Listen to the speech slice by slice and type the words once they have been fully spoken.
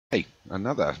Hey,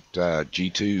 another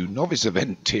G2 novice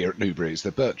event here at Newbury. It's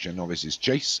the Berkshire Novices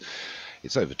Chase.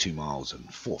 It's over 2 miles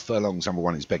and 4 furlongs. Number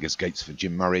 1 is Beggars Gates for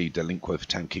Jim Murray. Delinquo for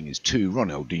Tam King is 2.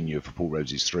 Ronaldinho for Paul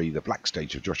Rose is 3. The Black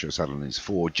Stage for Joshua Sutherland is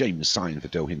 4. James Sign for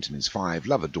Del Hinton is 5.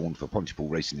 Lover Dawn for Pontypool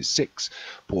Racing is 6.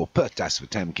 Poor Pertas for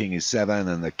Tam King is 7.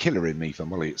 And the Killer in Me for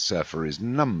Molliet Surfer is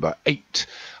number 8.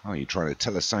 Oh, you're trying to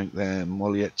tell us something there,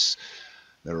 Molliets?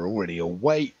 They're already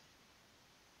away.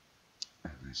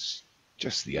 And there's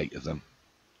just the 8 of them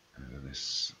over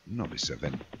this novice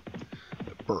event,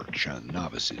 the Berkshire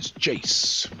Novices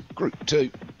Chase, Group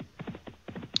 2.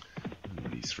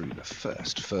 Already through the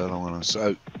first furlong or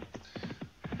so,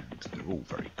 and they're all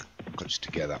very close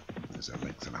together. There's a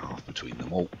length and a half between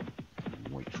them all.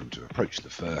 Wait for them to approach the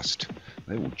first.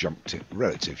 They all jumped it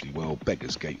relatively well.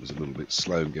 Beggar's Gate was a little bit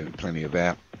slow and getting plenty of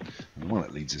air. And the one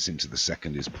that leads us into the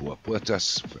second is Poor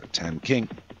Puertas for Tam King,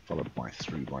 followed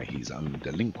through by his own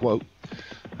Delinquo,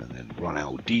 and then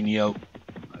Ronaldinho,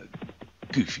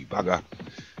 a goofy bugger,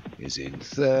 is in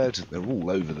third. They're all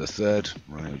over the third.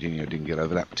 Ronaldinho didn't get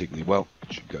over that particularly well.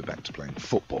 Should go back to playing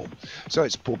football. So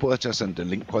it's Poor Puertas and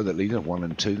Delinquo that lead at 1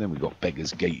 and 2. Then we've got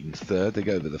Beggar's Gate in third. They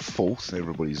go over the fourth.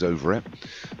 Everybody's over it.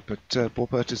 But Poor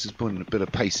Puertas is putting a bit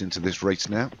of pace into this race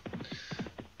now.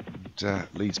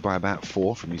 Leads by about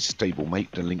 4 from his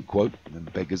stablemate Delinquo. Then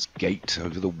Beggar's Gate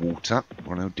over the water.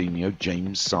 Ronaldinho,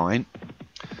 James Sign.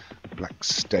 Black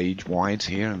Stage wide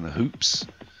here in the hoops.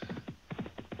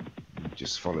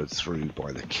 Just followed through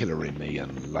by the Killer in Me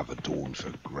and Lover Dawn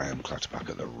for Graham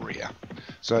Clutterbuck at the rear.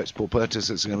 So it's Poor Puertas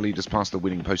that's going to lead us past the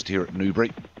winning post here at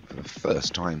Newbury for the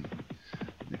first time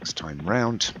next time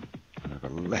round. And have a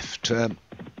left turn.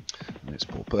 And it's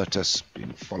Poor Puertas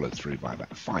being followed through by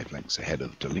about 5 lengths ahead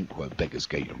of Delinquo, Beggar's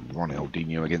Gate and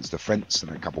Ronaldinho against the fence,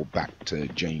 and a couple back to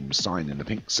James Sign in the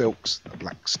pink silks, the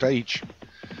Black Stage,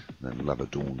 and then Lover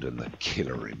Dawn and the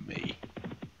Killer in Me.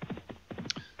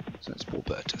 So it's Poor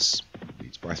Puertas.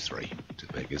 Leads by 3 to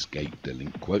Beggar's Gate,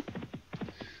 Delinquo.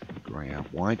 Grey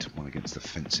out wide, one against the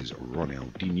fences,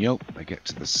 Ronaldinho. They get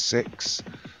to the 6,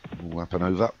 all up and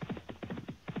over.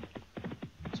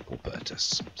 Poor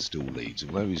Puertas still leads,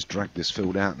 although he's dragged this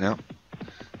field out now.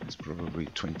 There's probably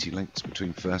 20 lengths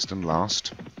between first and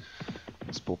last.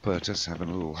 It's Poor Puertas having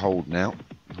a little hold now.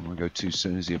 I don't want to go too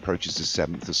soon as he approaches the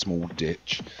 7th, a small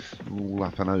ditch. All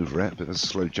up and over it, but a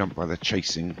slow jump by the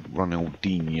chasing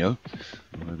Ronaldinho.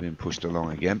 They're being pushed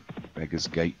along again. Beggar's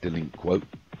Gate, Delinquo.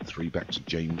 3 back to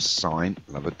James Sign,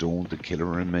 Lover Dawn, the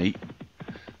Killer and Me.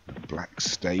 The Black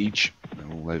Stage. They're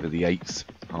all over the 8th,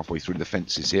 halfway through the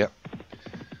fences here.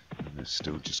 They've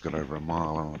still just got over a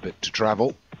mile and a bit to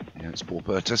travel. Yeah, it's Poor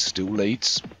Puertas, still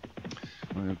leads.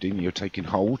 Ronaldinho taking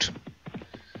hold.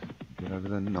 Get over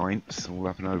the 9th, all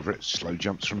up and over it. Slow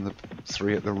jumps from the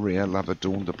 3 at the rear. Lover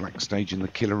Dawn, the Black Stage and the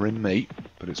Killer in Me.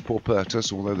 But it's Poor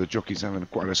Puertas, although the jockey's having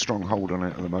quite a strong hold on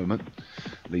it at the moment.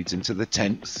 Leads into the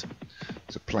 10th.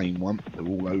 It's a plain one. They're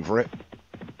all over it.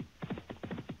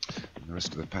 The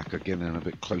rest of the pack are getting in a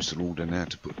bit closer order now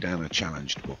to put down a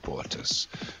challenge to Poor Puertas.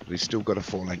 But he's still got a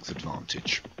 4-length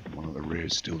advantage. One at the rear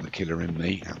is still the Killer in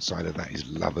Me. Outside of that is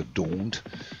Lover Dawn.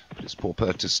 But it's Poor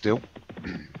Puertas still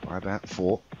by about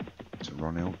 4 to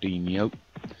Ronaldinho.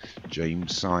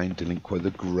 James Sign, Delinquo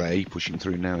the Grey. Pushing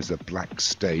through now is the Black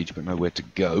Stage, but nowhere to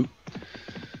go.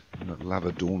 And that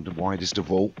Lover Dawn, the widest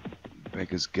of all.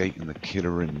 Beggar's Gate and the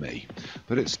Killer in Me.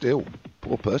 But it's still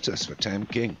Poor Puertas for Tam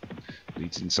King.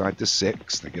 Leads inside the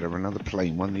 6th. They get over another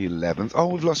plain one, the 11th. Oh,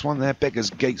 we've lost one there. Beggar's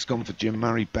Gate's gone for Jim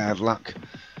Murray. Bad luck.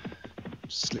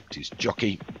 Slipped his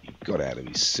jockey. He got out of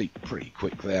his seat pretty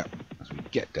quick there. As we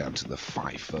get down to the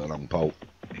 5 furlong pole,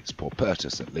 it's Poor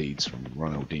Puertas that leads from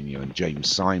Ronaldinho and James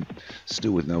Sign.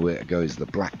 Still with nowhere to go is the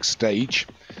Black Stage.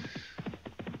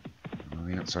 On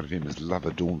the outside of him is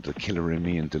Lover Dawn, the Killer in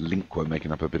Me and Delinquo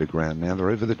making up a bit of ground now. They're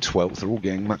over the 12th. They're all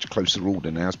getting much closer order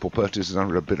now as Poor Puertas is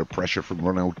under a bit of pressure from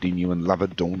Ronaldinho and Lover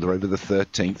Dawn. They're over the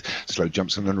 13th. Slow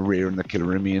jumps on the rear and the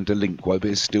Killer in Me and Delinquo, but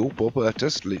it's still Poor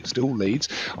Puertas still leads.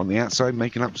 On the outside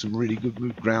making up some really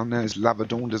good ground now is Lover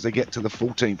Dawn as they get to the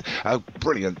 14th. Oh,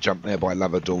 brilliant jump there by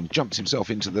Lover Dawn. Jumps himself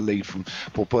into the lead from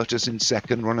Poor Puertas in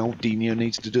second. Ronaldinho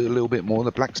needs to do a little bit more.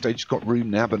 The Black Stage's got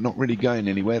room now, but not really going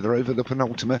anywhere. They're over the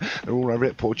penultimate. They're all over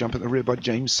it. Poor jump at the rear by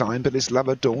James Sign, but it's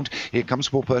Lover Dawn. Here comes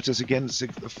Poor Puertas again,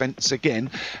 the fence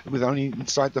again, with only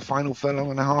inside the final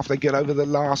furlong and a half. They get over the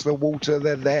last, the water,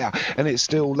 they're there, and it's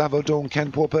still Lover Dawn.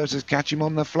 Can Poor Puertas catch him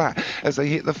on the flat as they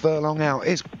hit the furlong out?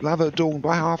 It's Lover Dawn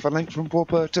by half a length from Poor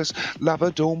Puertas.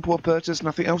 Lover Dawn, Poor Puertas,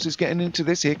 nothing else is getting into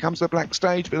this. Here comes the Black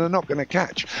Stage, but they're not going to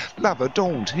catch Lover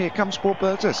Dawn. Here comes Poor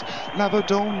Puertas. Lover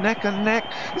Dawn, neck and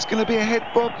neck. It's going to be a head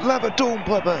bob. Lover Dawn,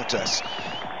 Poor Puertas.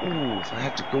 Ooh, if I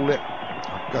had to call it,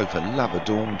 I'd go for Love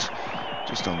Adorned,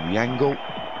 just on the angle.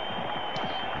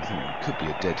 I think it could be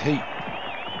a dead heat.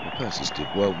 Persis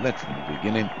did well, led from the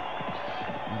beginning.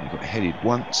 Only got headed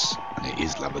once, and it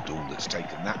is Love Adorned that's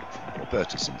taken that from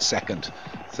Persis in second.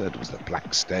 Third was the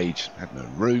Black Stage, had no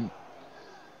room.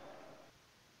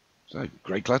 So,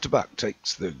 Grey Clutterbuck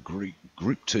takes the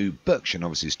Group 2 Berkshire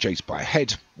Novices chase by a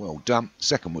head. Well done.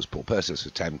 Second was Paul Persis for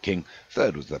Tam King.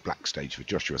 Third was the Black Stage for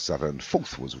Joshua Sutherland.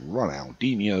 Fourth was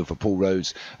Ronaldinho for Paul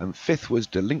Rose. And fifth was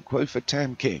Delinquo for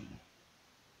Tam King.